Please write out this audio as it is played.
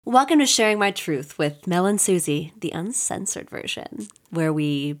Welcome to Sharing My Truth with Mel and Susie, the uncensored version, where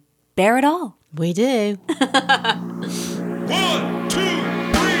we bear it all. We do. 1, 2,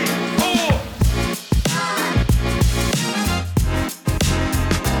 3, 4.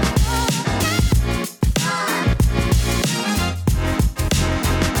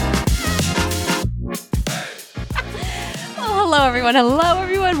 Hello, everyone. Hello,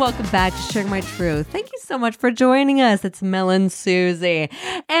 everyone. Welcome back to Sharing My Truth. Thank you so much for joining us. It's Mel and Susie.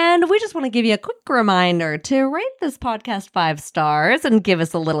 And we just want to give you a quick reminder to rate this podcast 5 stars and give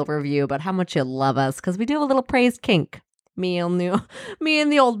us a little review about how much you love us, because we do a little praise kink. Me and the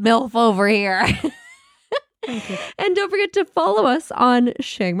old MILF over here. And don't forget to follow us on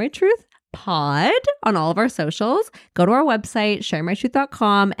Sharing My Truth Pod on all of our socials. Go to our website,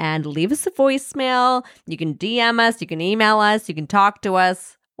 sharingmytruth.com, and leave us a voicemail. You can DM us, you can email us, you can talk to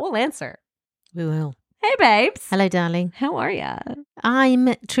us. We'll answer. We will. Hey, babes. Hello, darling. How are ya?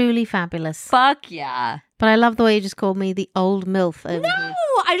 I'm truly fabulous. Fuck yeah. But I love the way you just called me the old MILF over No, here.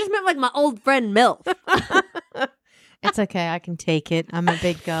 I just meant like my old friend MILF. It's okay. I can take it. I'm a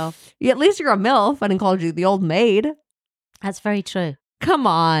big girl. At least you're a MILF. I didn't call you the old maid. That's very true. Come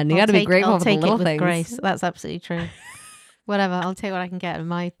on. You got to be grateful for the little I'll take it with things. grace. That's absolutely true. Whatever. I'll take what I can get at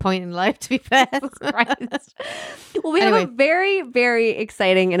my point in life, to be fair. Christ. Well, we have a very, very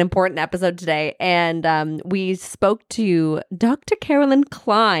exciting and important episode today. And we spoke to Dr.Carolin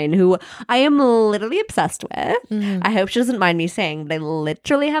Klein, who I am literally obsessed with. I hope she doesn't mind me saying, but I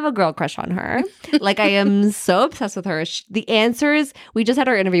literally have a girl crush on her. Like, I am so obsessed with her. The answers, we just had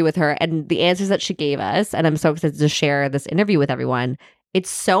our interview with her, and the answers that she gave us, and I'm so excited to share this interview with everyone. It's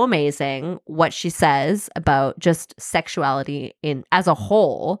so amazing what she says about just sexuality as a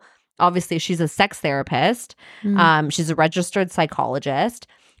whole. Obviously, she's a sex therapist. She's a registered psychologist.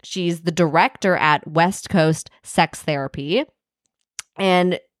 She's the director at West Coast Sex Therapy.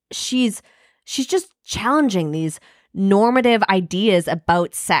 And she's just challenging these normative ideas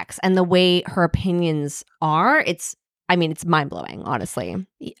about sex and the way her opinions are. It's mind-blowing, honestly.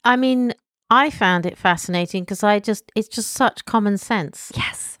 I found it fascinating because it's just such common sense.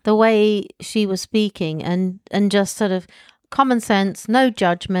 Yes. The way she was speaking and just sort of common sense, no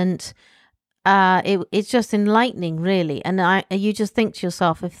judgment. It's just enlightening, really. And you just think to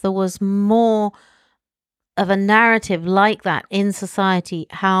yourself, if there was more of a narrative like that in society,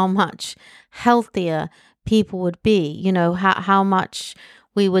 how much healthier people would be, you know, how much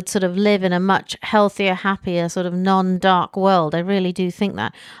we would sort of live in a much healthier, happier, sort of non-dark world. I really do think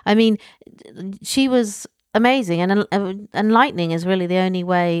that. I mean, she was amazing, and enlightening is really the only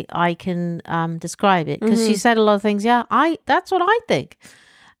way I can describe it, because she said a lot of things. Yeah, that's what I think.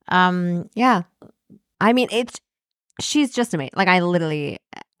 Yeah. I mean, she's just amazing. Like, I literally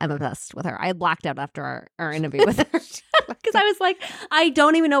am obsessed with her. I blacked out after our interview with her because I was like, I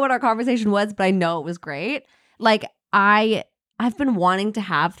don't even know what our conversation was, but I know it was great. Like, I've been wanting to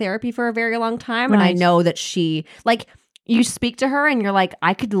have therapy for a very long time. Right. And I know that you speak to her and you're like,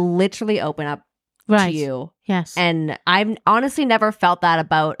 I could literally open up to you. Yes. And I've honestly never felt that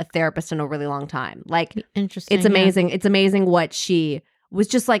about a therapist in a really long time. Like, interesting. It's amazing. Yeah. It's amazing what she was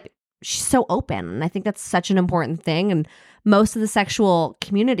just like. She's so open. And I think that's such an important thing. And most of the sexual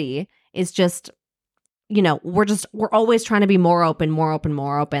community is just, you know, we're always trying to be more open,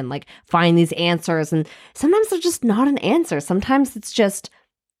 like find these answers. And sometimes they're just not an answer. Sometimes it's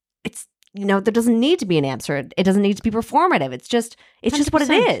you know, there doesn't need to be an answer. It doesn't need to be performative. It's just what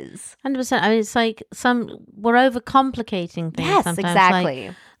it is. 100%. I mean, it's like we're overcomplicating things. Yes, sometimes.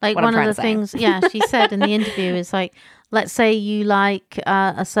 exactly. Like one of the things, she said in the interview is like, let's say you like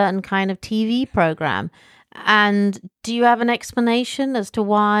a certain kind of TV program. And do you have an explanation as to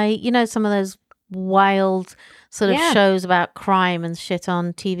why, you know, some of those wild sort of shows about crime and shit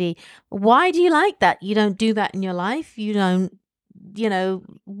on TV? Why do you like that? You don't do that in your life. You don't, you know,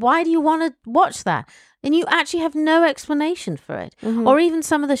 why do you want to watch that? And you actually have no explanation for it. Or even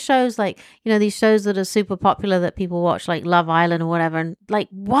some of the shows, like, you know, these shows that are super popular that people watch, like Love Island or whatever. And like,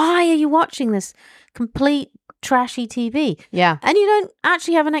 why are you watching this complete trashy TV? Yeah. And you don't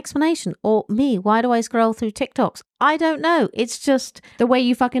actually have an explanation. Or me, why do I scroll through TikToks? I don't know. It's just the way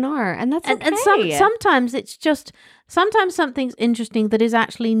you fucking are. And that's okay. And sometimes it's just, sometimes something's interesting that is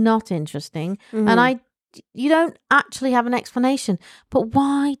actually not interesting. And you don't actually have an explanation. But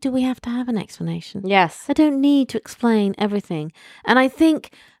why do we have to have an explanation? Yes. I don't need to explain everything. And I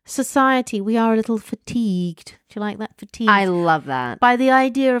think society, we are a little fatigued. Do you like that? Fatigued. I love that. By the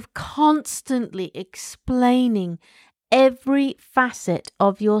idea of constantly explaining every facet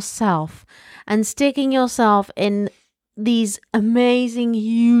of yourself and sticking yourself in these amazing,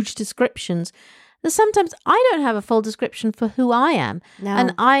 huge descriptions that sometimes I don't have a full description for who I am. No.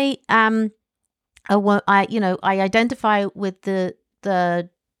 And I am, I identify with the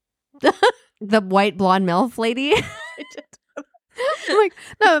The white blonde MILF lady. like,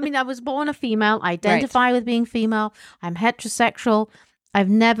 no, I mean, I was born a female. I identify with being female. I'm heterosexual. I've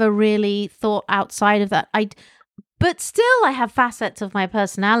never really thought outside of that. But still, I have facets of my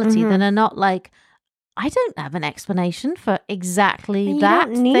personality that are not like, I don't have an explanation for exactly that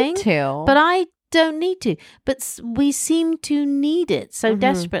thing. But I don't need to. But we seem to need it so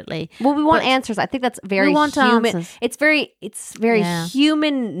desperately. Well, we want answers. I think that's very human. Answers. It's very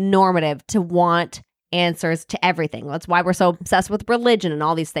human normative to want answers to everything. That's why we're so obsessed with religion and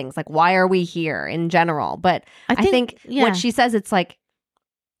all these things. Like, why are we here in general? But I think what she says, it's like,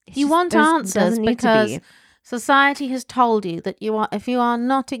 you want answers because society has told you that if you are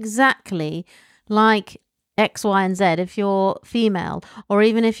not exactly like X, Y, and Z, if you're female or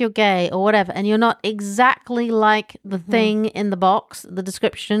even if you're gay or whatever, and you're not exactly like the thing in the box, the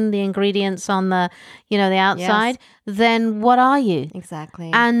description, the ingredients on the, the outside, then what are you?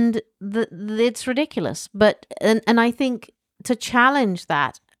 Exactly. And it's ridiculous. But, and I think to challenge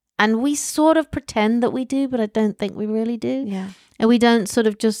that, and we sort of pretend that we do, but I don't think we really do. Yeah. And we don't sort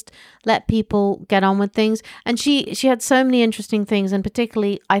of just let people get on with things. And she had so many interesting things. And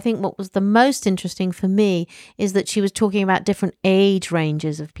particularly, I think what was the most interesting for me is that she was talking about different age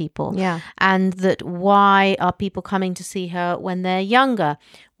ranges of people. Yeah. And that why are people coming to see her when they're younger,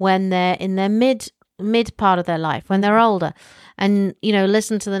 when they're in their mid part of their life, when they're older. And,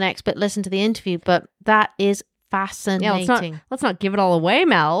 listen to the next bit, listen to the interview. But that is fascinating. Yeah, let's not give it all away,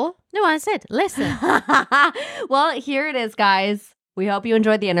 Mel. No, I said, listen. Well, here it is, guys. We hope you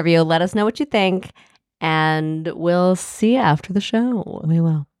enjoyed the interview. Let us know what you think, and we'll see you after the show. We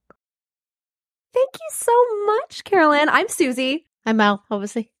will. Thank you so much, Carolyn. I'm Susie. I'm Mel,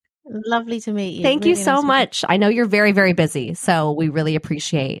 obviously. Lovely to meet you. Thank you so much. I know you're very, very busy, so we really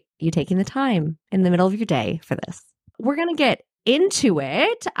appreciate you taking the time in the middle of your day for this. We're going to get into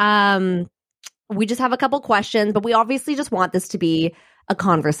it. We just have a couple questions, but we obviously just want this to be a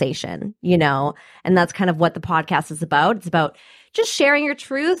conversation, and that's kind of what the podcast is about. It's about just sharing your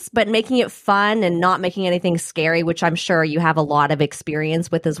truths, but making it fun and not making anything scary, which I'm sure you have a lot of experience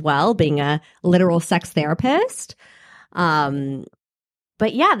with as well, being a literal sex therapist. But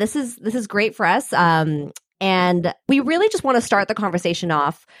yeah, this is great for us. And we really just want to start the conversation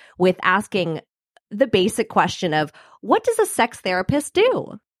off with asking the basic question of, what does a sex therapist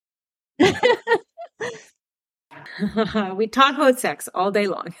do? We talk about sex all day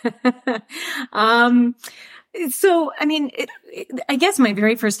long. So, I mean, I guess my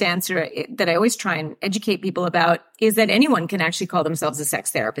very first answer that I always try and educate people about is that anyone can actually call themselves a sex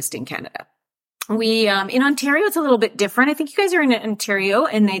therapist in Canada. We, in Ontario, it's a little bit different. I think you guys are in Ontario,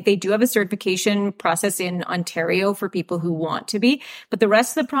 and they do have a certification process in Ontario for people who want to be. But the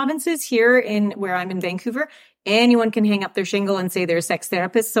rest of the provinces here where I'm in Vancouver, anyone can hang up their shingle and say they're a sex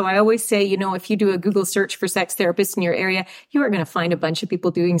therapist. So I always say, if you do a Google search for sex therapists in your area, you are going to find a bunch of people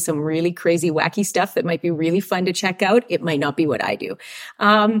doing some really crazy, wacky stuff that might be really fun to check out. It might not be what I do.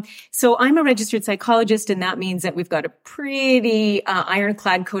 So I'm a registered psychologist, and that means that we've got a pretty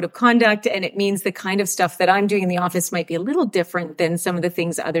ironclad code of conduct. And it means the kind of stuff that I'm doing in the office might be a little different than some of the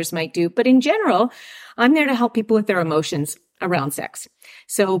things others might do. But in general, I'm there to help people with their emotions around sex.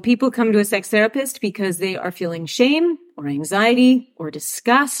 So people come to a sex therapist because they are feeling shame or anxiety or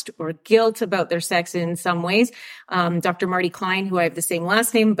disgust or guilt about their sex in some ways. Dr. Marty Klein, who I have the same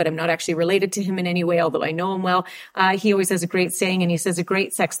last name, but I'm not actually related to him in any way, although I know him well. He always has a great saying, and he says a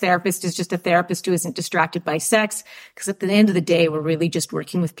great sex therapist is just a therapist who isn't distracted by sex. Because at the end of the day, we're really just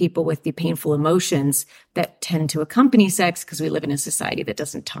working with people with the painful emotions that tend to accompany sex, because we live in a society that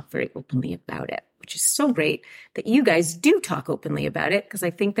doesn't talk very openly about it, which is so great that you guys do talk openly about it, because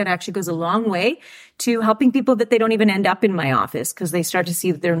I think that actually goes a long way to helping people that they don't even end up in my office, because they start to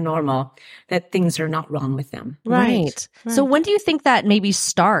see that they're normal, that things are not wrong with them. Right. So when do you think that maybe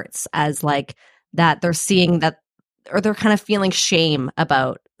starts as like that they're seeing that, or they're kind of feeling shame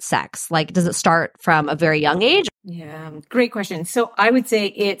about sex? Like, does it start from a very young age? Yeah, great question. So I would say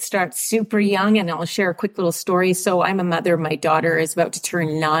it starts super young, and I'll share a quick little story. So I'm a mother. My daughter is about to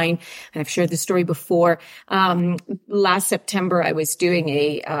turn 9, and I've shared this story before. Last September, I was doing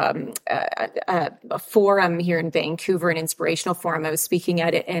a forum here in Vancouver, an inspirational forum. I was speaking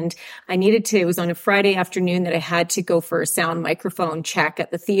at it, and it was on a Friday afternoon that I had to go for a sound microphone check at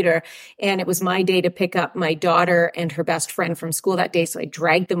the theater. And it was my day to pick up my daughter and her best friend from school that day. So I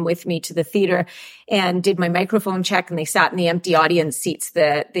dragged them with me to the theater and did my microphone phone check, and they sat in the empty audience seats.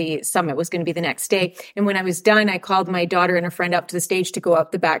 The summit was going to be the next day. And when I was done, I called my daughter and a friend up to the stage to go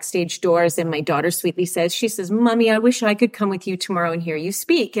out the backstage doors. And my daughter sweetly says, Mommy, I wish I could come with you tomorrow and hear you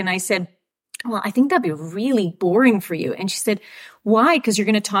speak. And I said, well, I think that'd be really boring for you. And she said, why? Because you're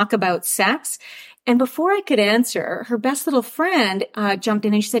going to talk about sex. And before I could answer, her best little friend jumped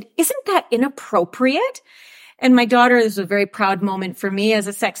in and she said, isn't that inappropriate? And my daughter, this was a very proud moment for me as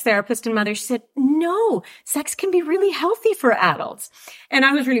a sex therapist and mother. She said, no, sex can be really healthy for adults. And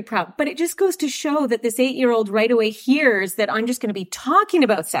I was really proud. But it just goes to show that this 8-year-old right away hears that I'm just going to be talking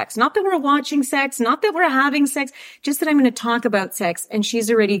about sex. Not that we're watching sex, not that we're having sex, just that I'm going to talk about sex. And she's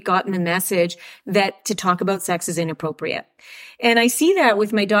already gotten the message that to talk about sex is inappropriate. And I see that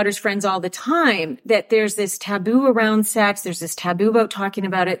with my daughter's friends all the time, that there's this taboo around sex. There's this taboo about talking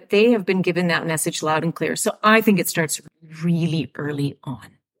about it. They have been given that message loud and clear. So I think it starts really early on.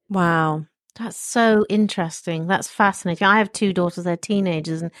 Wow. That's so interesting. That's fascinating. I have 2 daughters, they're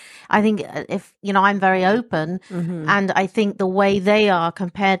teenagers. And I think if, I'm very open and I think the way they are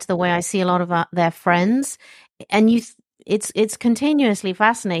compared to the way I see a lot of their friends, and it's continuously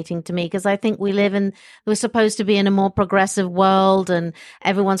fascinating to me because I think we're supposed to be in a more progressive world and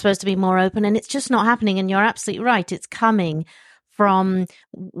everyone's supposed to be more open, and it's just not happening. And you're absolutely right. It's coming from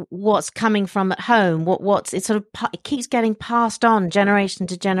what's coming from at home. It keeps getting passed on generation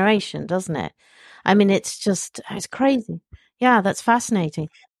to generation, doesn't it? I mean, it's crazy. Yeah, that's fascinating.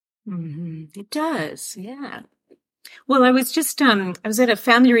 Mm-hmm. It does. Yeah. Well, I was just, I was at a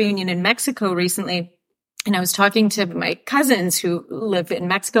family reunion in Mexico recently. And I was talking to my cousins who live in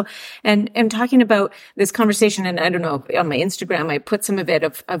Mexico and talking about this conversation. And I don't know, on my Instagram, I put some of it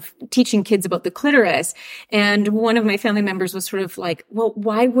of teaching kids about the clitoris. And one of my family members was sort of like, well,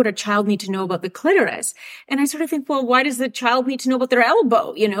 why would a child need to know about the clitoris? And I sort of think, well, why does the child need to know about their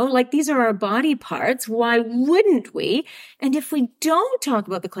elbow? Like these are our body parts. Why wouldn't we? And if we don't talk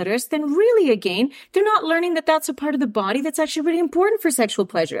about the clitoris, then really, again, they're not learning that that's a part of the body that's actually really important for sexual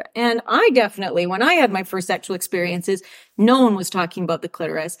pleasure. And I definitely, when I had my first sexual experiences, no one was talking about the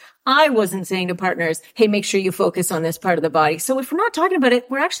clitoris. I wasn't saying to partners, hey, make sure you focus on this part of the body. So if we're not talking about it,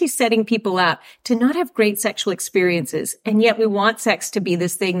 we're actually setting people up to not have great sexual experiences. And yet we want sex to be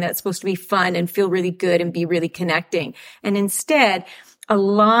this thing that's supposed to be fun and feel really good and be really connecting. And instead, a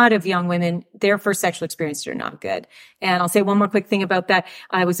lot of young women, their first sexual experiences are not good. And I'll say one more quick thing about that.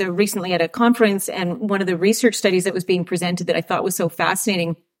 I was recently at a conference, and one of the research studies that was being presented that I thought was so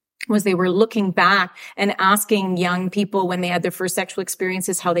fascinating was they were looking back and asking young people when they had their first sexual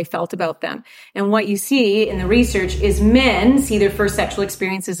experiences how they felt about them. And what you see in the research is men see their first sexual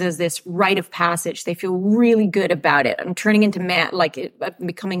experiences as this rite of passage. They feel really good about it. I'm turning into man, I'm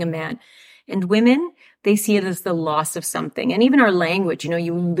becoming a man. And women, they see it as the loss of something. And even our language,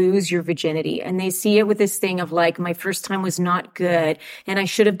 you lose your virginity. And they see it with this thing of like, my first time was not good, and I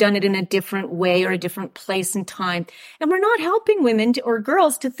should have done it in a different way or a different place and time. And we're not helping women or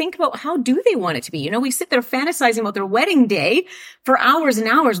girls to think about how do they want it to be. We sit there fantasizing about their wedding day for hours and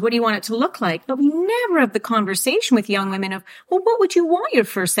hours. What do you want it to look like? But we never have the conversation with young women of, well, what would you want your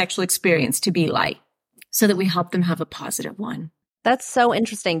first sexual experience to be like? So that we help them have a positive one. That's so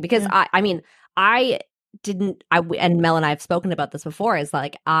interesting because and Mel and I have spoken about this before, is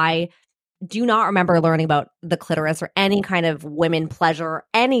like, I do not remember learning about the clitoris or any kind of women pleasure or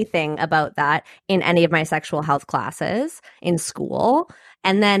anything about that in any of my sexual health classes in school.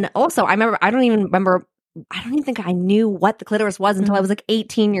 And then also I don't even think I knew what the clitoris was until I was like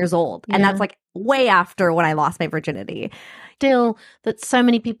 18 years old. And that's like way after when I lost my virginity. Still, that so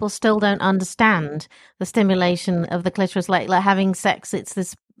many people still don't understand the stimulation of the clitoris, like having sex.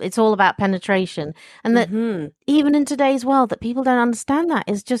 It's all about penetration. And that even in today's world, that people don't understand that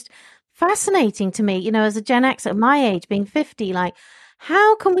is just fascinating to me. As a Gen X at my age, being 50, like,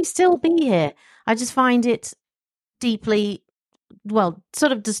 how can we still be here? I just find it deeply,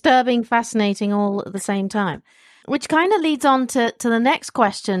 sort of disturbing, fascinating all at the same time. Which kind of leads on to the next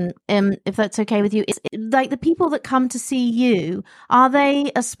question, if that's okay with you. Is like the people that come to see you, are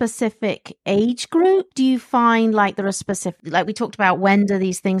they a specific age group? Do you find like there are specific, like we talked about, when do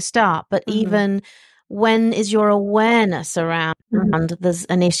these things start? But even when is your awareness around there's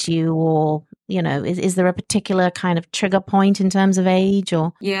an issue, or, is there a particular kind of trigger point in terms of age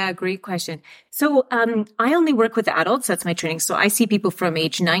or? Yeah, great question. So, I only work with adults. That's my training. So I see people from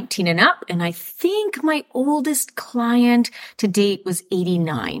age 19 and up. And I think my oldest client to date was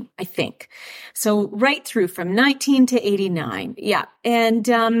 89, I think. So right through from 19 to 89. Yeah. And,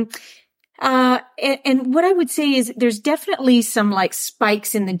 And what I would say is there's definitely some like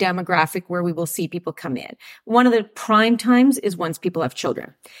spikes in the demographic where we will see people come in. One of the prime times is once people have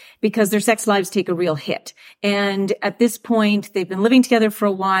children, because their sex lives take a real hit. And at this point, they've been living together for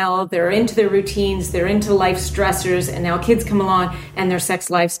a while. They're into their routines. They're into life stressors. And now kids come along and their sex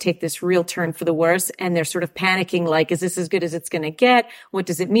lives take this real turn for the worse. And they're sort of panicking, like, is this as good as it's going to get? What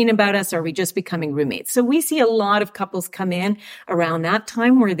does it mean about us? Are we just becoming roommates? So we see a lot of couples come in around that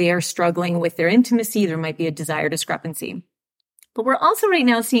time where they are struggling with their intimacy. There might be a desire discrepancy. But we're also right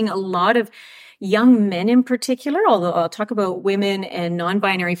now seeing a lot of young men in particular, although I'll talk about women and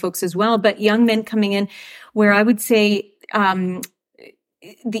non-binary folks as well, but young men coming in where I would say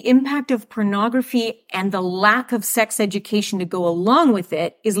the impact of pornography and the lack of sex education to go along with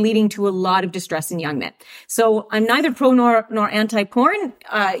it is leading to a lot of distress in young men. So I'm neither pro nor anti-porn.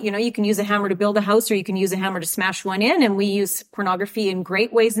 You can use a hammer to build a house, or you can use a hammer to smash one in, and we use pornography in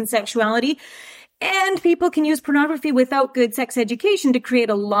great ways in sexuality. And people can use pornography without good sex education to create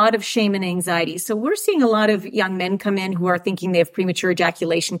a lot of shame and anxiety. So we're seeing a lot of young men come in who are thinking they have premature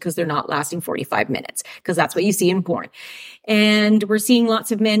ejaculation because they're not lasting 45 minutes, because that's what you see in porn. And we're seeing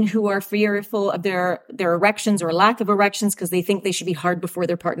lots of men who are fearful of their erections or lack of erections because they think they should be hard before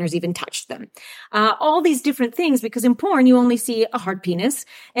their partners even touched them. All these different things, because in porn, you only see a hard penis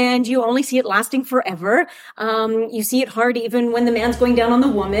and you only see it lasting forever. You see it hard even when the man's going down on the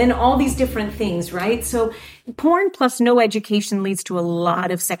woman, all these different things, right? So porn plus no education leads to a lot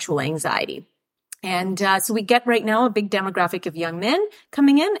of sexual anxiety. And so we get right now a big demographic of young men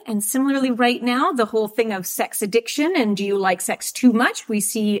coming in. And similarly right now, the whole thing of sex addiction and do you like sex too much? We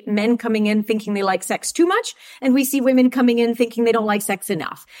see men coming in thinking they like sex too much. And we see women coming in thinking they don't like sex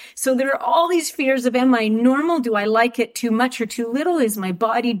enough. So there are all these fears of, am I normal? Do I like it too much or too little? Is my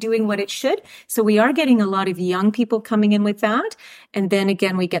body doing what it should? So we are getting a lot of young people coming in with that. And then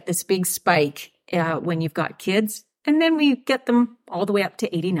again, we get this big spike when you've got kids. And then we get them all the way up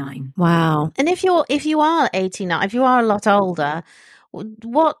to 89. Wow. And if you are 89, if you are a lot older,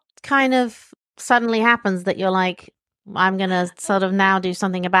 what kind of suddenly happens that you're like, I'm going to sort of now do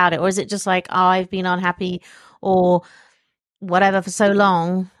something about it? Or is it just like, oh, I've been unhappy or whatever for so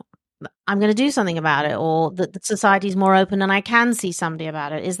long, I'm going to do something about it? Or that the society's more open and I can see somebody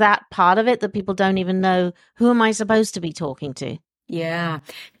about it? Is that part of it, that people don't even know, who am I supposed to be talking to? Yeah.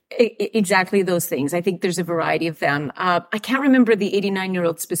 Exactly those things. I think there's a variety of them. I can't remember the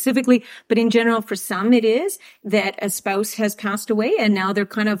 89-year-old specifically, but in general, for some, it is that a spouse has passed away and now they're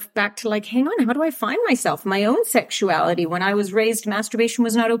kind of back to like, hang on, how do I find myself, my own sexuality? When I was raised, masturbation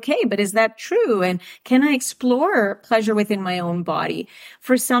was not okay, but is that true? And can I explore pleasure within my own body?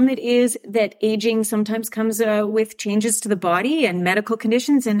 For some, it is that aging sometimes comes with changes to the body and medical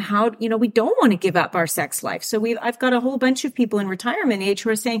conditions and how, we don't want to give up our sex life. So I've got a whole bunch of people in retirement age who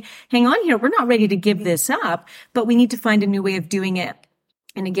are saying, hang on here, we're not ready to give this up, but we need to find a new way of doing it.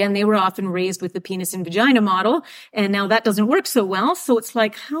 And again, they were often raised with the penis and vagina model, and now that doesn't work so well. So it's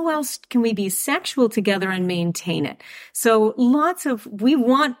like, how else can we be sexual together and maintain it? So we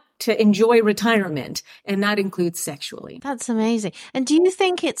want to enjoy retirement, and that includes sexually. That's amazing. And do you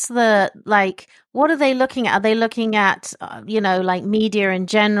think it's what are they looking at? Are they looking at, like media in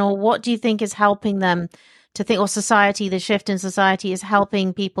general? What do you think is helping them to think, or society, the shift in society is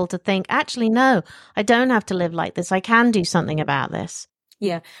helping people to think, actually, no, I don't have to live like this. I can do something about this.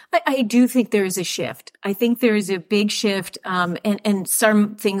 Yeah, I do think there is a shift. I think there is a big shift, and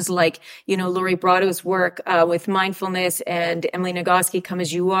some things like, Laurie Brotto's work with mindfulness and Emily Nagoski, Come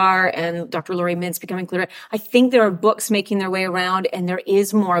As You Are, and Dr. Laurie Mintz, Becoming Clearer. I think there are books making their way around, and there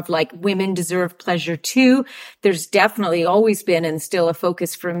is more of like women deserve pleasure too. There's definitely always been and still a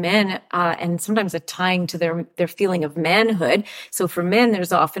focus for men, and sometimes a tying to their feeling of manhood. So for men,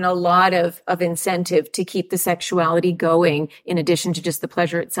 there's often a lot of incentive to keep the sexuality going in addition to just the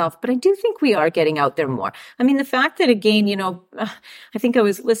pleasure itself. But I do think we are getting out there more. I mean, the fact that, again, I think I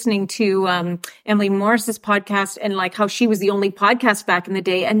was listening to Emily Morris's podcast and like how she was the only podcast back in the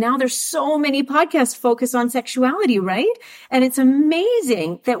day. And now there's so many podcasts focused on sexuality, right? And it's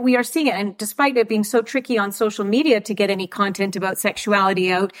amazing that we are seeing it. And despite it being so tricky on social media to get any content about sexuality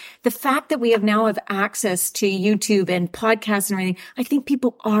out, the fact that we now have access to YouTube and podcasts and everything, I think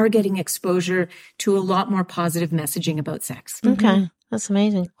people are getting exposure to a lot more positive messaging about sex. Okay. Mm-hmm. That's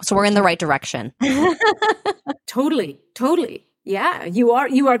amazing. So we're in the right direction. Totally. Yeah, you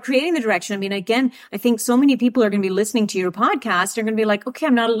are creating the direction. I mean, again, I think so many people are going to be listening to your podcast. They're going to be like, okay,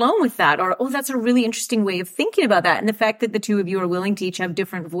 I'm not alone with that. Or, oh, that's a really interesting way of thinking about that. And the fact that the two of you are willing to each have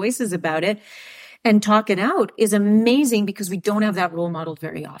different voices about it. and talk it out is amazing because we don't have that role model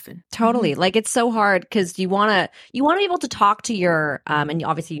very often. Totally. Like it's so hard because you want to be able to talk to your and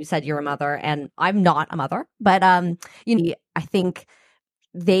obviously you said you're a mother and I'm not a mother, but I think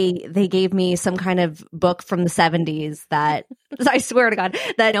they gave me some kind of book from the 70s that I swear to God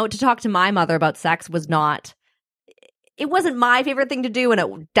that to talk to my mother about sex was not, it wasn't my favorite thing to do, and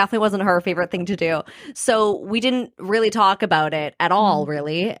it definitely wasn't her favorite thing to do. So we didn't really talk about it at all,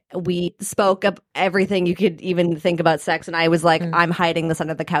 really. We spoke of everything you could even think about sex, and I was like, I'm hiding this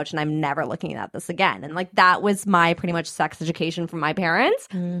under the couch, and I'm never looking at this again. And like that was my pretty much sex education from my parents.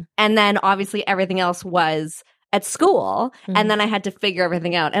 And then obviously everything else was at school, and then I had to figure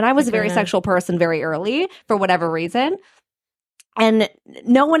everything out. And I was a very sexual person very early for whatever reason. And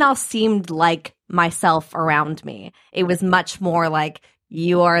no one else seemed like myself around me. It was much more like,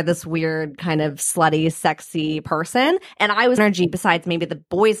 you are this weird kind of slutty, sexy person. And I was energy besides maybe the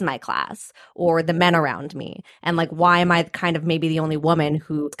boys in my class or the men around me. And like, why am I kind of maybe the only woman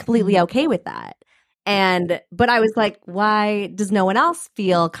who's completely okay with that? But I was like, why does no one else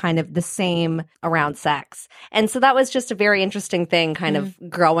feel kind of the same around sex? And so that was just a very interesting thing kind of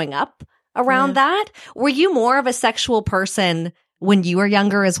growing up around that. Were you more of a sexual person when you were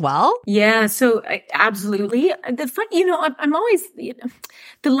younger as well? Yeah, so absolutely. The fun, I'm always,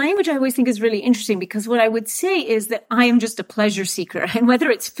 the language I always think is really interesting because what I would say is that I am just a pleasure seeker. And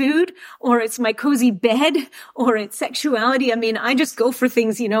whether it's food or it's my cozy bed or it's sexuality, I mean, I just go for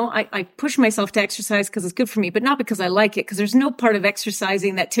things, I push myself to exercise because it's good for me, but not because I like it, because there's no part of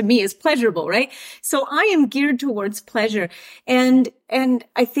exercising that to me is pleasurable, right? So I am geared towards pleasure. And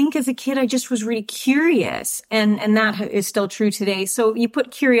I think as a kid, I just was really curious. And that is still true today. So you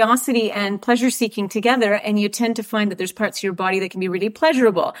put curiosity and pleasure seeking together and you tend to find that there's parts of your body that can be really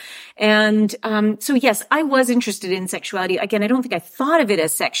pleasurable. And so yes, I was interested in sexuality. Again, I don't think I thought of it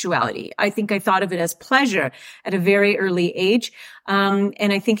as sexuality. I think I thought of it as pleasure at a very early age.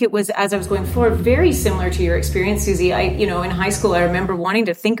 And I think it was, as I was going forward, very similar to your experience, Susie. In high school, I remember wanting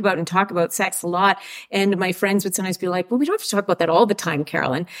to think about and talk about sex a lot. And my friends would sometimes be like, well, we don't have to talk about that all the time,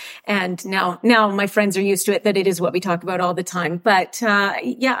 Carolyn. And now my friends are used to it, that it is what we talk about all the time. But,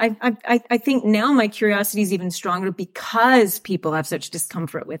 I think now my curiosity is even stronger because people have such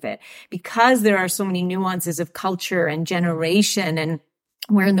discomfort with it, because there are so many nuances of culture and generation and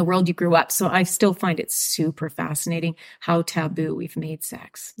where in the world you grew up. So I still find it super fascinating how taboo we've made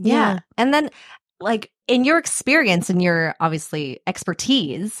sex. Yeah. And then like in your experience and your obviously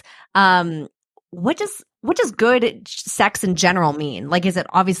expertise, what does good sex in general mean? Like, is it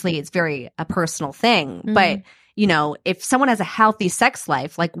obviously it's very a personal thing, but if someone has a healthy sex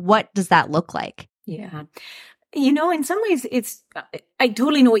life, like what does that look like? Yeah. In some ways I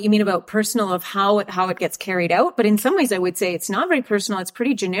totally know what you mean about personal of how it gets carried out. But in some ways, I would say it's not very personal. It's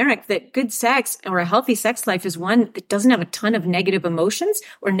pretty generic that good sex or a healthy sex life is one that doesn't have a ton of negative emotions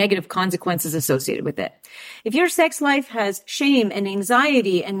or negative consequences associated with it. If your sex life has shame and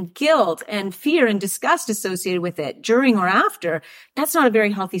anxiety and guilt and fear and disgust associated with it during or after, that's not a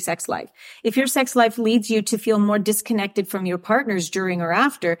very healthy sex life. If your sex life leads you to feel more disconnected from your partners during or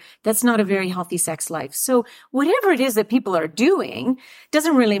after, that's not a very healthy sex life. So whatever it is that people are doing,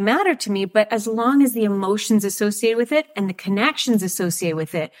 doesn't really matter to me, but as long as the emotions associated with it and the connections associated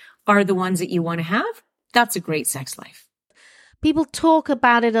with it are the ones that you want to have, that's a great sex life. People talk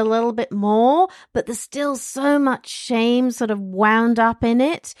about it a little bit more, but there's still so much shame sort of wound up in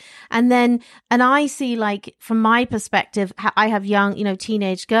it. And I see, like, from my perspective, I have young,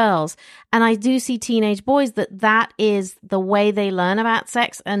 teenage girls, and I do see teenage boys that is the way they learn about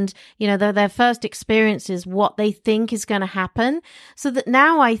sex. And, their first experience is what they think is going to happen. So that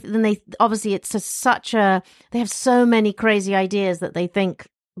now obviously it's they have so many crazy ideas that they think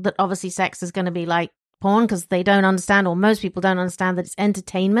that obviously sex is going to be like porn, because they don't understand, or most people don't understand, that it's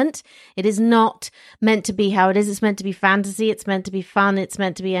entertainment. It is not meant to be how it is. It's meant to be fantasy. It's meant to be fun. It's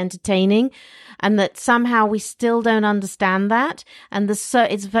meant to be entertaining. And that somehow we still don't understand that. And it's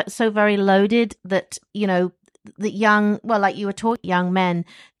so very loaded that, that like you were talking, young men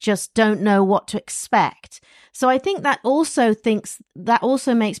just don't know what to expect. So I think that also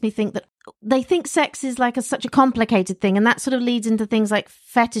makes me think that they think sex is like such a complicated thing, and that sort of leads into things like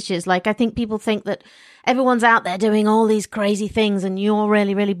fetishes. Like, I think people think that everyone's out there doing all these crazy things and you're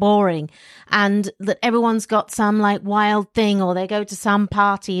really, really boring, and that everyone's got some like wild thing, or they go to some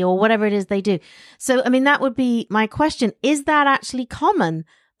party or whatever it is they do. So, I mean, that would be my question. Is that actually common,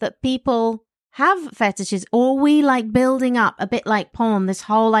 that people have fetishes, or are we like building up a bit like porn, this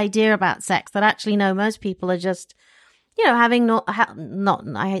whole idea about sex that actually no, most people are just, having not,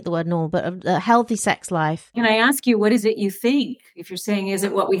 I hate the word normal, but a healthy sex life. Can I ask you, what is it you think? If you're saying, is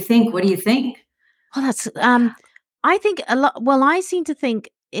it what we think? What do you think? Well, that's I think a lot. Well, I seem to think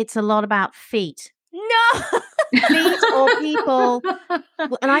it's a lot about feet. No. Feet or people,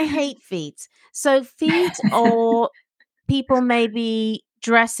 and I hate feet. So feet or people maybe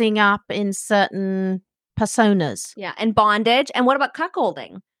dressing up in certain personas. Yeah, and bondage. And what about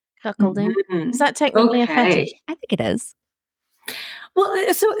cuckolding? Cuckolding. Mhm. Is that technically a fetish? Okay. I think it is. Well,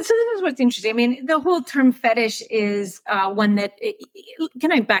 so this is what's interesting. I mean, the whole term fetish is one that.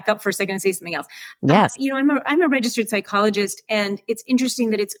 Can I back up for a second and say something else? Yes. I'm a registered psychologist, and it's interesting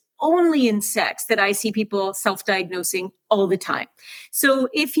that it's only in sex that I see people self-diagnosing all the time. So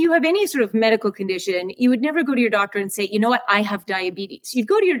if you have any sort of medical condition, you would never go to your doctor and say, you know what, I have diabetes. You'd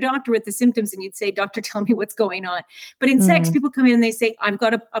go to your doctor with the symptoms and you'd say, doctor, tell me what's going on. But in sex, people come in and they say, I've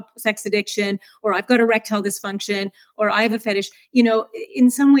got a sex addiction, or I've got erectile dysfunction, or I have a fetish.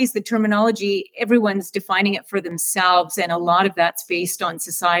 In some ways, the terminology, everyone's defining it for themselves. And a lot of that's based on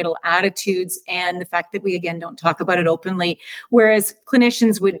societal attitudes and the fact that we, again, don't talk about it openly. Whereas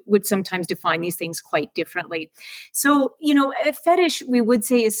clinicians would sometimes define these things quite differently. So, a fetish, we would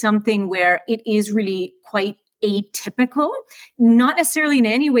say, is something where it is really quite atypical, not necessarily in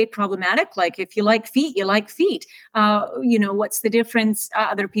any way problematic. Like if you like feet, you like feet. What's the difference?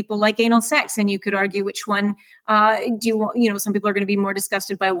 Other people like anal sex, and you could argue which one do you want. Some people are going to be more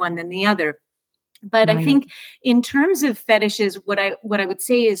disgusted by one than the other. But Right. I think in terms of fetishes, what I would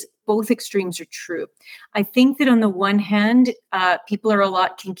say is both extremes are true. I think that on the one hand, people are a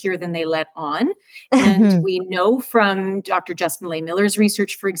lot kinkier than they let on. And we know from Dr. Justin Lay Miller's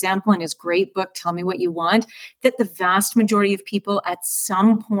research, for example, in his great book, Tell Me What You Want, that the vast majority of people at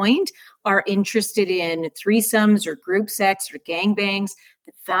some point are interested in threesomes or group sex or gangbangs.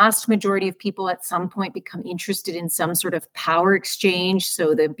 The vast majority of people at some point become interested in some sort of power exchange.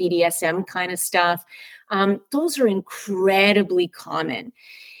 So the BDSM kind of stuff. Those are incredibly common.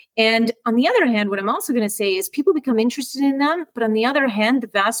 And on the other hand, what I'm also going to say is people become interested in them. But on the other hand, the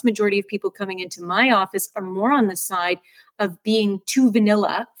vast majority of people coming into my office are more on the side of being too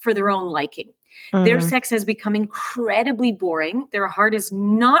vanilla for their own liking. Their sex has become incredibly boring. Their heart is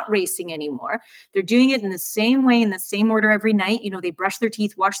not racing anymore. They're doing it in the same way, in the same order every night. They brush their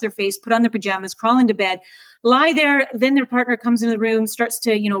teeth, wash their face, put on their pajamas, crawl into bed, lie there. Then their partner comes into the room, starts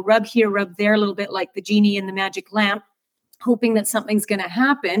to, rub here, rub there a little bit like the genie in the magic lamp, hoping that something's going to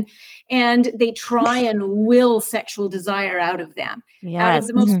happen. And they try and will sexual desire out of them, out of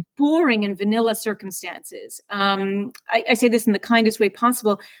the most boring and vanilla circumstances. I say this in the kindest way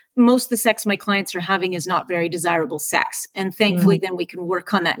possible. Most of the sex my clients are having is not very desirable sex. And thankfully, then we can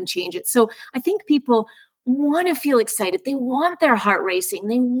work on that and change it. So I think people want to feel excited. They want their heart racing.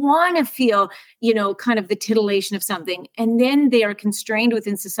 They want to feel, kind of the titillation of something. And then they are constrained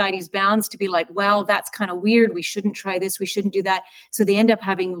within society's bounds to be like, well, that's kind of weird. We shouldn't try this. We shouldn't do that. So they end up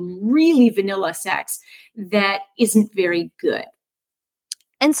having really vanilla sex that isn't very good.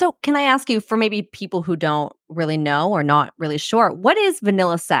 And so can I ask you, for maybe people who don't really know or not really sure, what is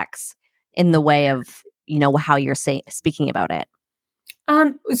vanilla sex in the way of, how you're speaking about it?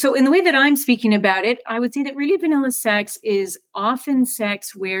 So in the way that I'm speaking about it, I would say that really vanilla sex is often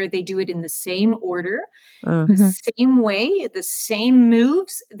sex where they do it in the same order, the same way, the same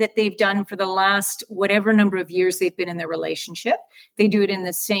moves that they've done for the last whatever number of years they've been in their relationship. They do it in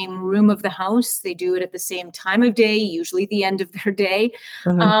the same room of the house. They do it at the same time of day, usually the end of their day.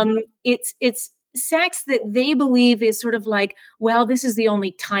 It's sex that they believe is sort of like, well, this is the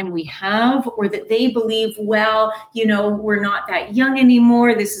only time we have, or that they believe, well, we're not that young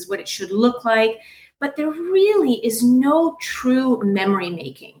anymore. This is what it should look like. But there really is no true memory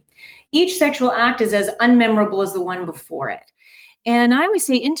making. Each sexual act is as unmemorable as the one before it. And I always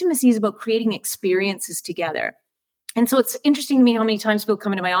say intimacy is about creating experiences together. And so it's interesting to me how many times people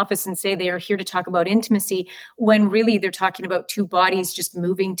come into my office and say they are here to talk about intimacy when really they're talking about two bodies just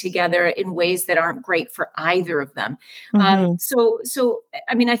moving together in ways that aren't great for either of them. So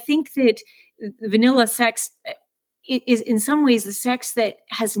I mean, I think that vanilla sex is in some ways the sex that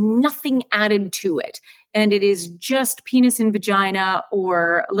has nothing added to it. And it is just penis and vagina,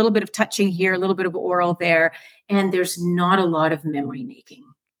 or a little bit of touching here, a little bit of oral there. And there's not a lot of memory making.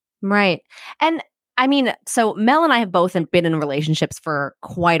 Right. And I mean, so Mel and I have both been in relationships for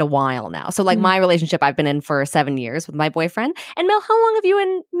quite a while now. So like my relationship I've been in for 7 years with my boyfriend. And Mel, how long have you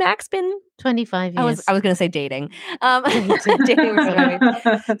and Max been? 25 years. I was going to say dating. Dating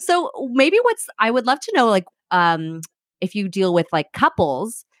was so maybe I would love to know, like, if you deal with like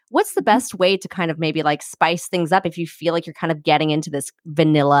couples, what's the best way to kind of maybe like spice things up if you feel like you're kind of getting into this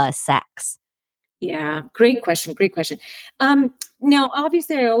vanilla sex? Yeah, great question. Great question. Now,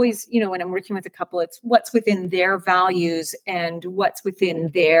 obviously, I always, when I'm working with a couple, it's what's within their values and what's within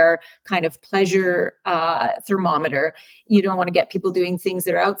their kind of pleasure thermometer. You don't want to get people doing things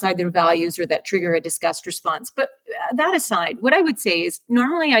that are outside their values or that trigger a disgust response. But that aside, what I would say is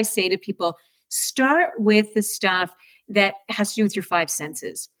normally I say to people, start with the stuff that has to do with your five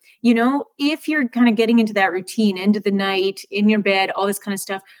senses. If you're kind of getting into that routine, end of the night, in your bed, all this kind of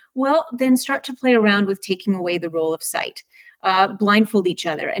stuff, well, then start to play around with taking away the role of sight. Blindfold each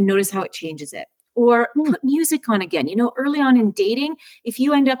other and notice how it changes it. Or put music on again. Early on in dating, if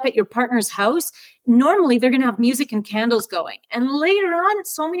you end up at your partner's house, normally they're going to have music and candles going. And later on,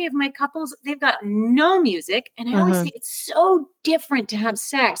 so many of my couples, they've got no music. And I always say it's so different to have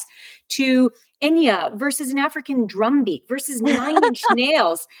sex to Enya versus an African drum beat versus 9 Inch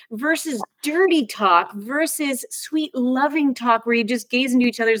Nails versus dirty talk versus sweet loving talk where you just gaze into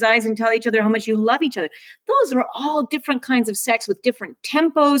each other's eyes and tell each other how much you love each other. Those are all different kinds of sex with different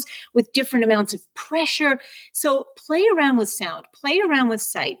tempos, with different amounts of pressure. So play around with sound, play around with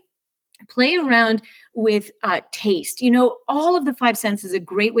sight. Play around with taste. All of the five senses is a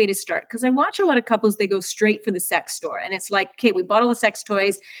great way to start because I watch a lot of couples, they go straight for the sex store and it's like, okay, we bought all the sex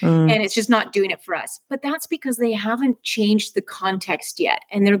toys and it's just not doing it for us. But that's because they haven't changed the context yet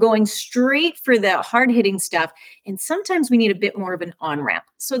and they're going straight for the hard-hitting stuff. And sometimes we need a bit more of an on-ramp.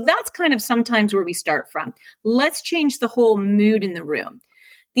 So that's kind of sometimes where we start from. Let's change the whole mood in the room.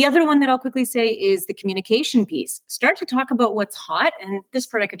 The other one that I'll quickly say is the communication piece. Start to talk about what's hot. And this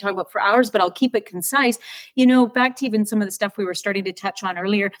part I could talk about for hours, but I'll keep it concise. Back to even some of the stuff we were starting to touch on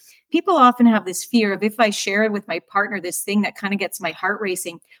earlier, people often have this fear of if I share with my partner this thing that kind of gets my heart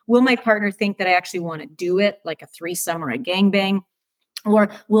racing, will my partner think that I actually want to do it, like a threesome or a gangbang? Or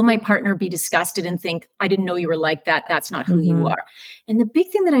will my partner be disgusted and think, I didn't know you were like that. That's not who you are. And the big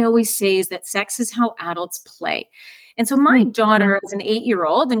thing that I always say is that sex is how adults play. And so my daughter is an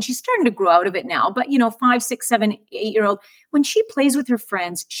 8-year-old and she's starting to grow out of it now, but 5, 6, 7, 8-year-old, when she plays with her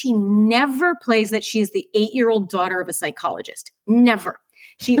friends, she never plays that she is the 8-year-old daughter of a psychologist. Never.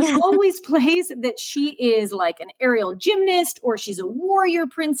 She always plays that she is like an aerial gymnast or she's a warrior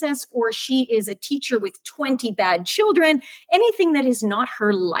princess or she is a teacher with 20 bad children, anything that is not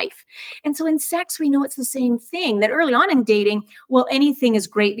her life. And so in sex, we know it's the same thing that early on in dating, well, anything is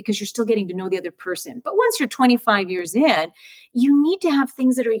great because you're still getting to know the other person. But once you're 25 years in, you need to have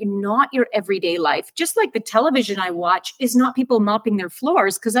things that are not your everyday life. Just like the television I watch is not people mopping their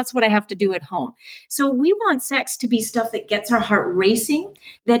floors because that's what I have to do at home. So we want sex to be stuff that gets our heart racing,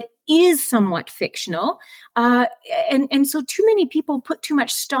 that is somewhat fictional. And so too many people put too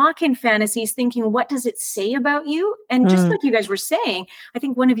much stock in fantasies thinking, what does it say about you? And just like you guys were saying, I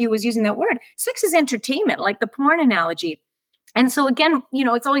think one of you was using that word, sex is entertainment, like the porn analogy. And so again,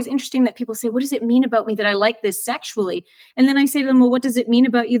 it's always interesting that people say, what does it mean about me that I like this sexually? And then I say to them, well, what does it mean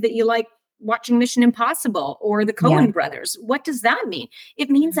about you that you like watching Mission Impossible or the Coen brothers? What does that mean? It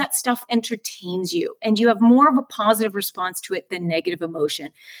means that stuff entertains you and you have more of a positive response to it than negative emotion.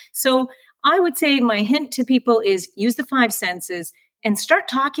 So I would say my hint to people is use the five senses and start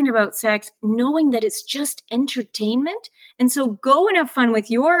talking about sex, knowing that it's just entertainment. And so go and have fun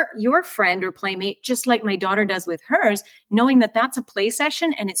with your friend or playmate, just like my daughter does with hers, knowing that that's a play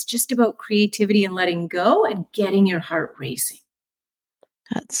session and it's just about creativity and letting go and getting your heart racing.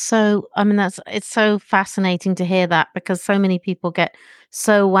 It's so fascinating to hear that because so many people get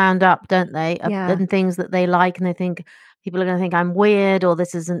so wound up, don't they, in things that they like and they think people are going to think I'm weird or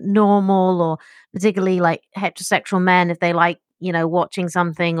this isn't normal, or particularly like heterosexual men, if they like, watching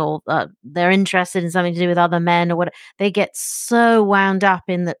something or they're interested in something to do with other men or what, they get so wound up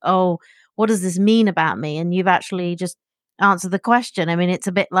in that, oh, what does this mean about me? And you've actually just answered the question. I mean, it's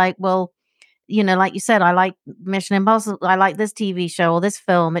a bit like, well, like you said, I like Mission Impossible, I like this TV show or this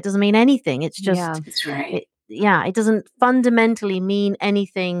film. It doesn't mean anything. It's just, That's right. It doesn't fundamentally mean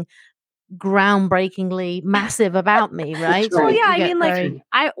anything groundbreakingly massive about me, right? Well, yeah, I mean, like,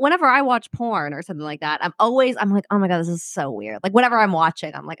 whenever I watch porn or something like that, I'm like, oh my God, this is so weird. Like, whatever I'm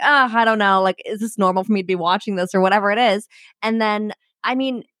watching, I'm like, I don't know. Like, is this normal for me to be watching this or whatever it is? And then, I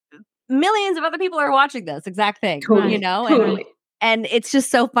mean, millions of other people are watching this exact thing, Totally. And it's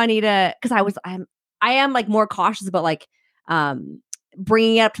just so funny because I am like more cautious about like,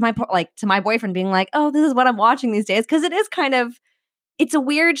 bringing it up to my boyfriend, being like, oh, this is what I'm watching these days. Cause it is kind of, it's a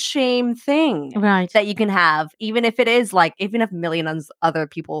weird shame thing that you can have, even if it is like, even if millions of other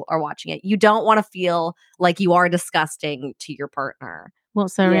people are watching it, you don't want to feel like you are disgusting to your partner.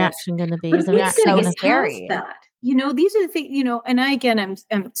 What's their reaction going to be? Is the reaction so scary? These are the things, and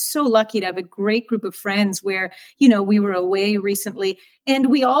I'm so lucky to have a great group of friends where, we were away recently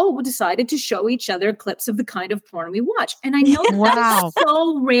and we all decided to show each other clips of the kind of porn we watch. And I know that Wow. is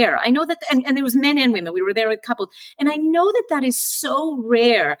so rare. I know that, and there was men and women, we were there with couples. And I know that that is so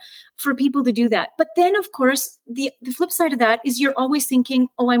rare for people to do that. But then, of course, the flip side of that is you're always thinking,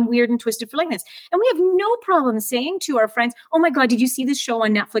 oh, I'm weird and twisted for liking this. And we have no problem saying to our friends, oh my God, did you see this show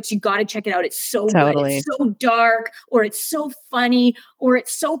on Netflix? You got to check it out. It's so good. It's so dark, or it's so funny, or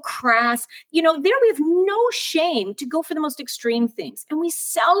it's so crass. There we have no shame to go for the most extreme things. And we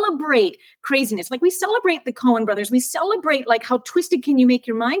celebrate craziness. Like we celebrate the Coen brothers. We celebrate like how twisted can you make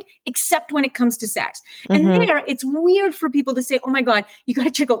your mind, except when it comes to sex. And there it's weird for people to say, oh my God, you got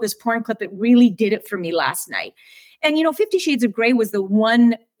to check out this porn clip. It really did it for me last night. And, 50 Shades of Grey was the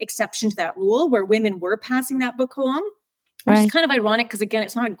one exception to that rule where women were passing that book along. Which is kind of ironic because, again,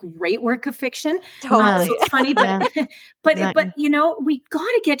 it's not a great work of fiction. Totally. So it's funny, but but we got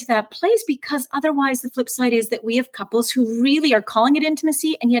to get to that place, because otherwise the flip side is that we have couples who really are calling it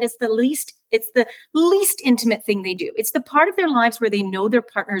intimacy, and yet it's the least intimate thing they do. It's the part of their lives where they know their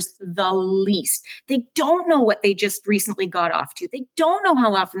partners the least. They don't know what they just recently got off to. They don't know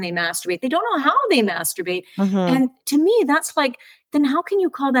how often they masturbate. They don't know how they masturbate. And to me, that's like, then how can you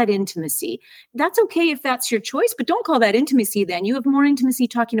call that intimacy? That's okay if that's your choice, but don't call that intimacy then. You have more intimacy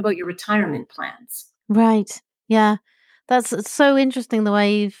talking about your retirement plans. Right. Yeah. That's so interesting the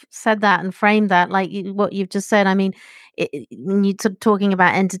way you've said that and framed that, like what you've just said. I mean, when you're talking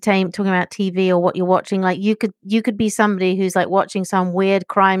about entertainment, talking about TV or what you're watching, like you could be somebody who's like watching some weird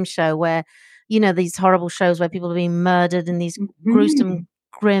crime show where, these horrible shows where people are being murdered in these gruesome,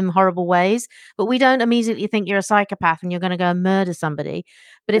 grim, horrible ways, but we don't immediately think you're a psychopath and you're going to go and murder somebody.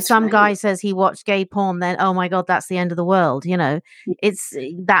 But if some guy says he watched gay porn, then oh my God, that's the end of the world.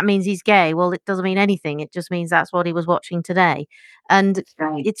 That means he's gay. Well, it doesn't mean anything. It just means that's what he was watching today. And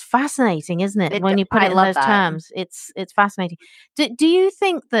it's fascinating, isn't it? When you put it in those terms, it's fascinating. Do you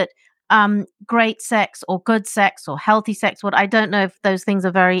think that great sex or good sex or healthy sex, I don't know if those things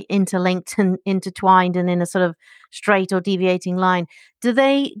are very interlinked and intertwined and in a sort of straight or deviating line. Do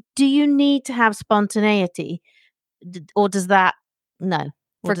you need to have spontaneity, or does that no?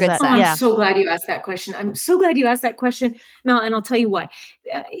 For good sex. I'm so glad you asked that question. Mel, and I'll tell you why.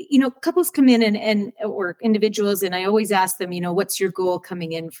 Couples come in or individuals, and I always ask them, what's your goal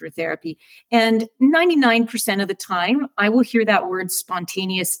coming in for therapy? And 99% of the time, I will hear that word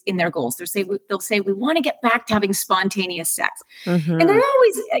spontaneous in their goals. They'll say, we want to get back to having spontaneous sex. And I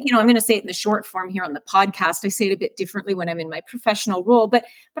always, I'm going to say it in the short form here on the podcast. I say it a bit differently when I'm in my professional role, but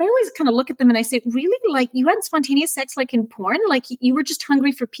I always kind of look at them and I say, really, like you had spontaneous sex like in porn? Like you were just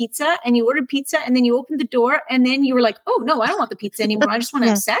hungry for pizza and you ordered pizza and then you opened the door and then you were like, oh no, I don't want the pizza anymore. I just want to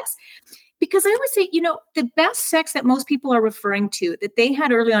have sex. Because I always say, the best sex that most people are referring to that they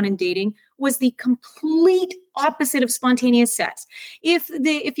had early on in dating was the complete opposite of spontaneous sex. If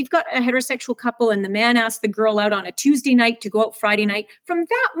you've got a heterosexual couple and the man asked the girl out on a Tuesday night to go out Friday night, from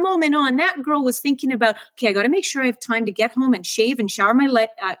that moment on, that girl was thinking about, okay, I got to make sure I have time to get home and shave and shave my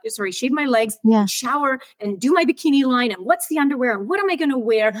legs, and shower and do my bikini line and what's the underwear and what am I going to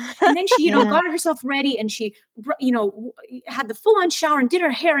wear? And then she, got herself ready and she, had the full on shower and did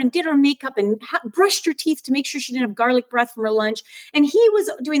her hair and did her makeup and brushed her teeth to make sure she didn't have garlic breath from her lunch. And he was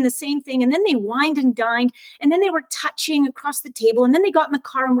doing the same thing. And then they wined and dined. And then they were touching across the table. And then they got in the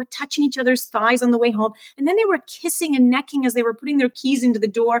car and were touching each other's thighs on the way home. And then they were kissing and necking as they were putting their keys into the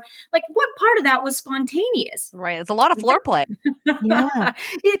door. Like, what part of that was spontaneous? Right. It's a lot of foreplay.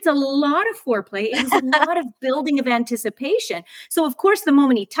 It's a lot of foreplay. It's a lot of building of anticipation. So, of course, the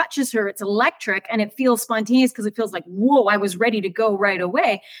moment he touches her, it's electric and it feels spontaneous because it feels like, whoa, I was ready to go right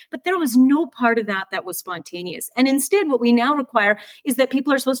away. But there was no part of that was spontaneous. And instead, what we now require is that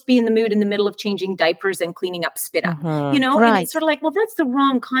people are supposed to be in the mood in the middle of changing diapers and cleaning up spit up, and it's sort of like, well, that's the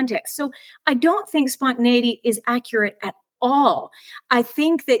wrong context. So I don't think spontaneity is accurate at all. I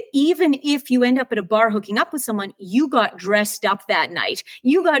think that even if you end up at a bar hooking up with someone, you got dressed up that night.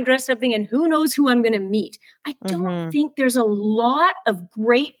 You got dressed up thinking, who knows who I'm going to meet. I don't think there's a lot of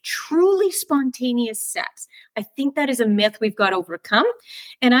great, truly spontaneous sex. I think that is a myth we've got to overcome.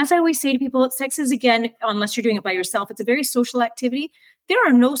 And as I always say to people, sex is, again, unless you're doing it by yourself, it's a very social activity. There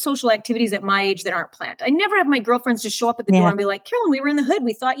are no social activities at my age that aren't planned. I never have my girlfriends just show up at the door and be like, Carolyn, we were in the hood.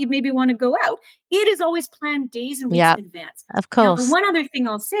 We thought you'd maybe want to go out. It is always planned days and weeks in advance. Of course. Now, one other thing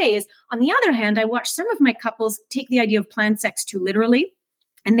I'll say is, on the other hand, I watch some of my couples take the idea of planned sex too literally.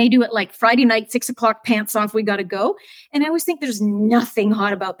 And they do it like Friday night, 6:00, pants off, we got to go. And I always think there's nothing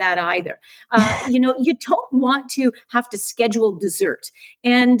hot about that either. You don't want to have to schedule dessert.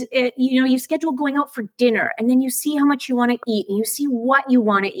 And, you schedule going out for dinner, and then you see how much you want to eat, and you see what you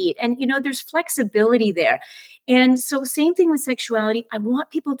want to eat. And, there's flexibility there. And so same thing with sexuality. I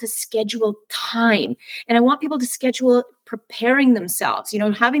want people to schedule time, and I want people to schedule preparing themselves,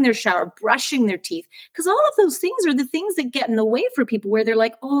 having their shower, brushing their teeth, because all of those things are the things that get in the way for people where they're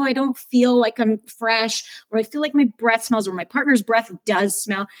like, oh, I don't feel like I'm fresh, or I feel like my breath smells, or my partner's breath does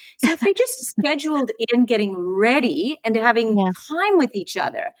smell. So if they just scheduled in getting ready and having time with each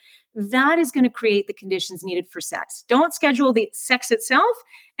other, that is going to create the conditions needed for sex. Don't schedule the sex itself,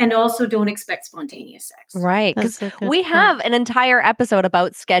 and also don't expect spontaneous sex. Right. Because we have an entire episode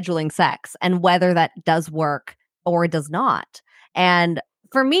about scheduling sex and whether that does work or it does not. And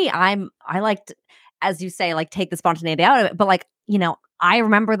for me, I like to, as you say, like take the spontaneity out of it. But like, I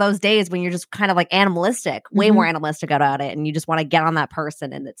remember those days when you're just kind of like animalistic, way more animalistic about it. And you just want to get on that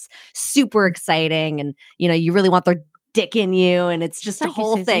person, and it's super exciting. And, you really want their dick in you, and it's just a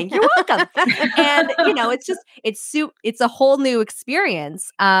whole thing. You're welcome. And it's a whole new experience.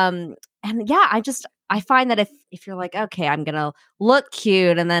 And yeah, I find that if you're like, okay, I'm gonna look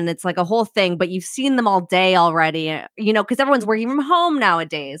cute, and then it's like a whole thing, but you've seen them all day already, because everyone's working from home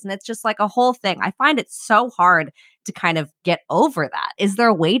nowadays, and it's just like a whole thing. I find it so hard to kind of get over that. Is there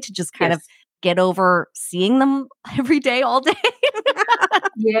a way to just kind of get over seeing them every day, all day?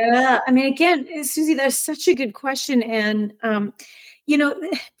 Yeah. I mean, again, Susie, that's such a good question. And,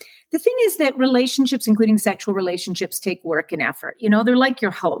 the thing is that relationships, including sexual relationships, take work and effort. They're like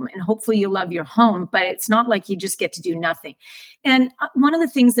your home, and hopefully you love your home, but it's not like you just get to do nothing. And one of the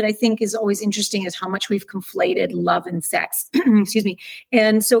things that I think is always interesting is how much we've conflated love and sex. Excuse me.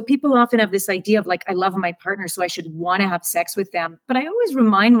 And so people often have this idea of like, I love my partner, so I should want to have sex with them. But I always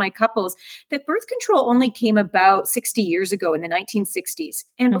remind my couples that birth control only came about 60 years ago in the 1960s.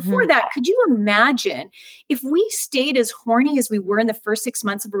 And before that, could you imagine if we stayed as horny as we were in the first 6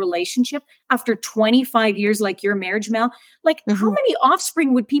 months of a relationship after 25 years, like your marriage, Mel? Like, how many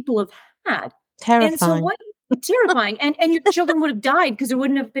offspring would people have had? Terrifying. And so terrifying. And your children would have died because there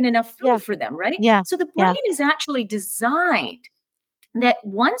wouldn't have been enough food for them, right? Yeah. So the brain is actually designed that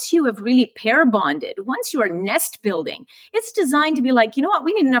once you have really pair bonded, once you are nest building, it's designed to be like, you know what,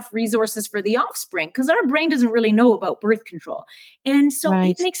 we need enough resources for the offspring, because our brain doesn't really know about birth control. And so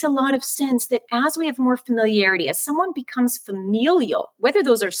it makes a lot of sense that as we have more familiarity, as someone becomes familial, whether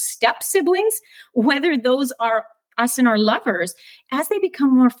those are step siblings, whether those are us and our lovers, as they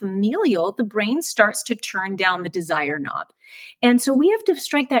become more familial, the brain starts to turn down the desire knob. And so we have to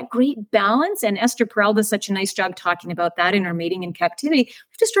strike that great balance. And Esther Perel does such a nice job talking about that in our Mating in Captivity. We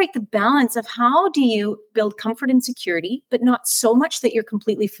have to strike the balance of how do you build comfort and security, but not so much that you're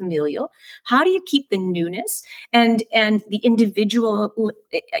completely familial. How do you keep the newness and the individual,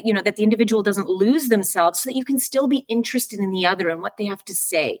 that the individual doesn't lose themselves, so that you can still be interested in the other and what they have to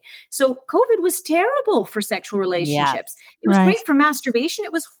say. So COVID was terrible for sexual relationships. It was great for masturbation.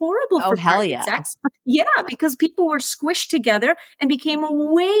 It was horrible for sex. Yeah, because people were squished together and became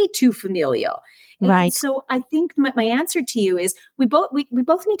way too familial. And so I think my answer to you is we both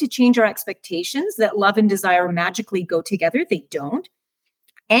need to change our expectations that love and desire magically go together. They don't.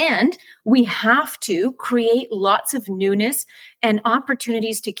 And we have to create lots of newness and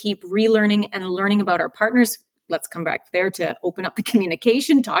opportunities to keep relearning and learning about our partners. Let's come back there to open up the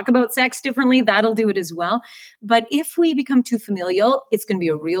communication, talk about sex differently. That'll do it as well. But if we become too familial, it's going to be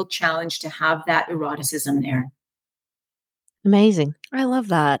a real challenge to have that eroticism there. Amazing. I love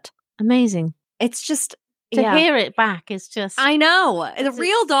that. Amazing. It's just to hear it back is just. I know. The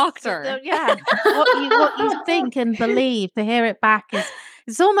real doctor. What you think and believe, to hear it back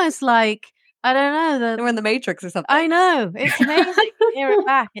it's almost like, I don't know. We're in the Matrix or something. I know. It's amazing to hear it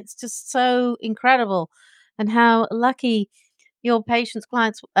back. It's just so incredible. And how lucky your patients,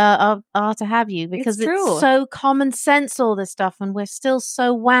 clients are to have you, because it's so common sense, all this stuff. And we're still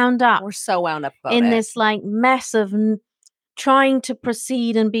so wound up. We're so wound up about in this like mess of trying to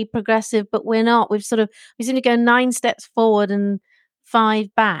proceed and be progressive, but we're not. We seem to go 9 steps forward and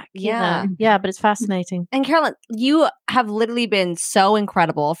 5 back. Yeah. But it's fascinating. And Carolyn, you have literally been so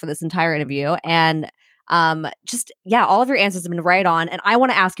incredible for this entire interview. And all of your answers have been right on. And I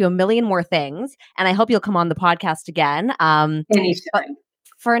want to ask you a million more things. And I hope you'll come on the podcast again. But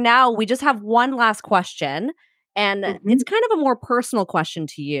for now, we just have one last question. And it's kind of a more personal question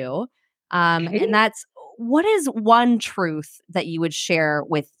to you. And that's, what is one truth that you would share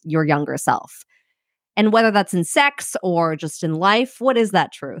with your younger self? And whether that's in sex or just in life, what is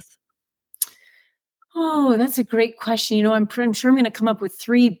that truth? Oh, that's a great question. I'm sure I'm going to come up with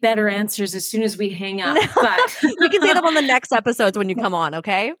 3 better answers as soon as we hang up. But We can say them on the next episodes when you come on,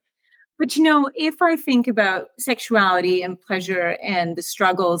 okay? But if I think about sexuality and pleasure and the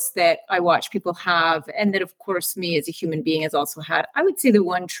struggles that I watch people have, and that, of course, me as a human being has also had, I would say the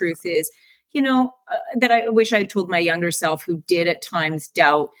one truth is, that I wish I had told my younger self, who did at times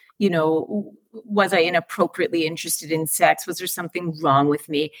doubt, was I inappropriately interested in sex? Was there something wrong with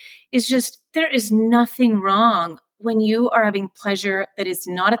me? It's just, there is nothing wrong when you are having pleasure that is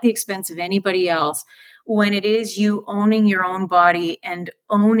not at the expense of anybody else, when it is you owning your own body and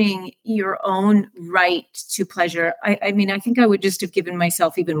owning your own right to pleasure. I mean, I think I would just have given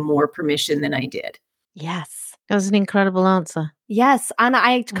myself even more permission than I did. Yes. That was an incredible answer. Yes. And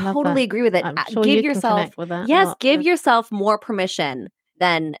I love totally that. agree with it. I'm sure Give you can yourself, connect with that a yes, lot. give Yeah. yourself more permission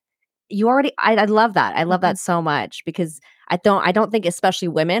than you already. I love that. I love that so much, because I don't think especially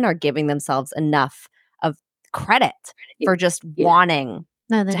women are giving themselves enough of credit for just wanting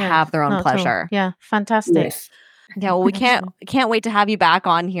No, they to don't. have their own Not at all. pleasure. Yeah, fantastic. Yes. Yeah, well, we can't wait to have you back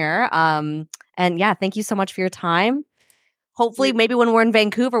on here. And yeah, thank you so much for your time. Hopefully, maybe when we're in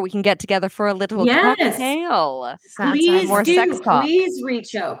Vancouver, we can get together for a little Yes. cocktail. Please more do. sex talk. Please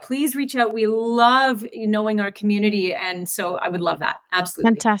reach out. Please reach out. We love knowing our community, and so I would love that. Absolutely.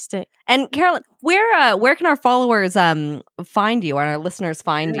 Fantastic. And Carolyn, where can our followers find you, and our listeners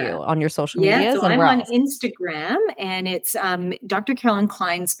find you on your social medias? So and I'm where on else? Instagram, and it's Dr. Carolin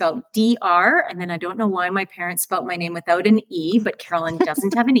Klein, spelled Dr. And then I don't know why my parents spelled my name without an E, but Carolyn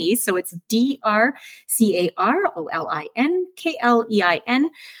doesn't have an E, so it's DrCarolinklein.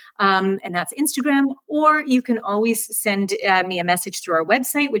 And that's Instagram. Or you can always send me a message through our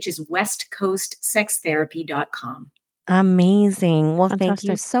website, which is westcoastsextherapy.com. Amazing. Well, thank you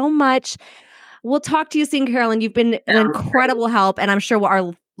Fantastic. so much. We'll talk to you soon, Carolyn. You've been an incredible help, and I'm sure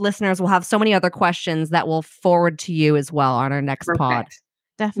our listeners will have so many other questions that we'll forward to you as well on our next pod.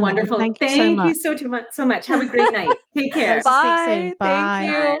 Definitely. Wonderful. Thank you so much. Have a great night. Take care. Bye.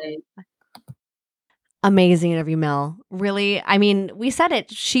 Bye. Thank you. Amazing interview, Mel. Really, I mean, we said it.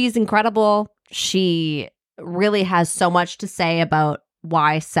 She's incredible. She really has so much to say about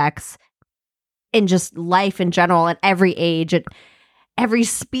why sex in just life in general, at every age, at every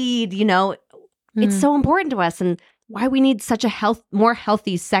speed, it's so important to us, and why we need such a more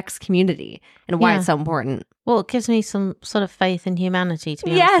healthy sex community, and why it's so important. Well, it gives me some sort of faith in humanity, to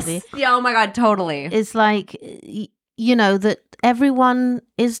be honest with you. Yeah. Oh my God, totally. It's like, that everyone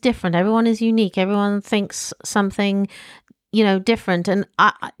is different. Everyone is unique. Everyone thinks something, different. And,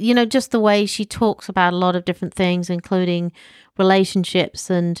 just the way she talks about a lot of different things, including relationships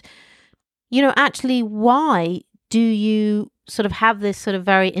and, actually, why do you sort of have this sort of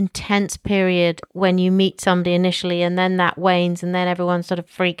very intense period when you meet somebody initially, and then that wanes, and then everyone sort of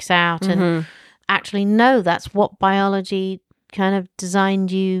freaks out and actually no, that's what biology kind of designed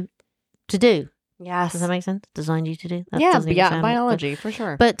you to do. Yes. Does that make sense? Designed you to do? That biology, for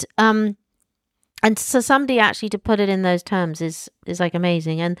sure. But and so somebody actually to put it in those terms is like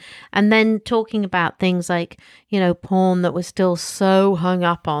amazing. And then talking about things like, porn that we're still so hung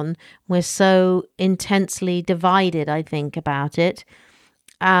up on, we're so intensely divided, I think, about it,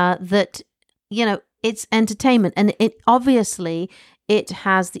 that, it's entertainment. And it obviously, it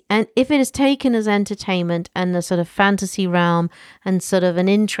has and if it is taken as entertainment and the sort of fantasy realm and sort of an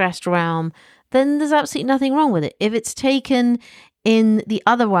interest realm, then there's absolutely nothing wrong with it. If it's taken in the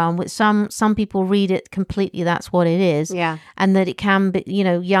other realm, which some people read it completely, that's what it is. Yeah. And that it can be,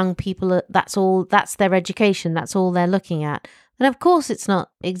 young people, that's their education, that's all they're looking at. And of course it's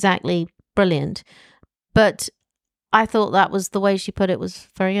not exactly brilliant, but I thought that was the way she put it was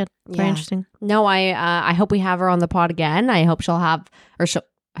very good, very interesting. No, I hope we have her on the pod again. I hope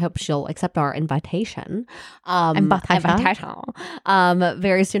I hope she'll accept our invitation. Very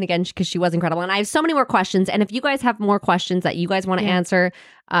soon again, because she was incredible. And I have so many more questions. And if you guys have more questions that you guys want to answer,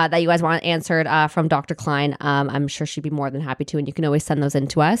 answered from Dr. Klein, I'm sure she'd be more than happy to. And you can always send those in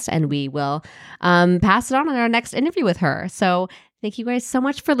to us, and we will pass it on in our next interview with her. So thank you guys so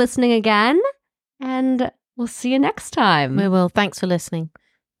much for listening again. And we'll see you next time. We will. Thanks for listening.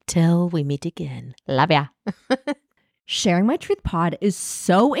 Till we meet again. Love ya. Sharing My Truth Pod is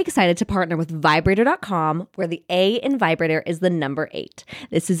so excited to partner with Vibrator.com, where the A in Vibrator is the number 8.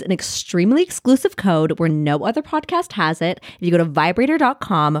 This is an extremely exclusive code where no other podcast has it. If you go to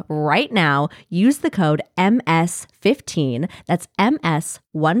Vibrator.com right now, use the code MS15, that's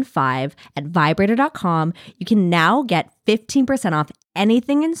MS15 at Vibrator.com. You can now get 15% off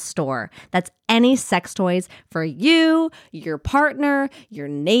anything in store. That's any sex toys for you, your partner, your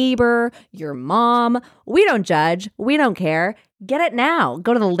neighbor, your mom. We don't judge. We don't care. Get it now.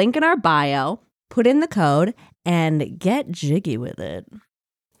 Go to the link in our bio, put in the code, and get jiggy with it.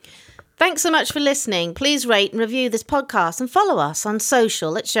 Thanks so much for listening. Please rate and review this podcast and follow us on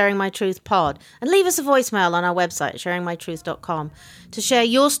social at Sharing My Truth Pod, and leave us a voicemail on our website, sharingmytruth.com, to share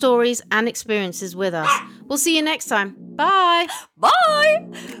your stories and experiences with us. We'll see you next time. Bye.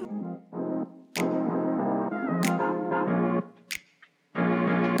 Bye.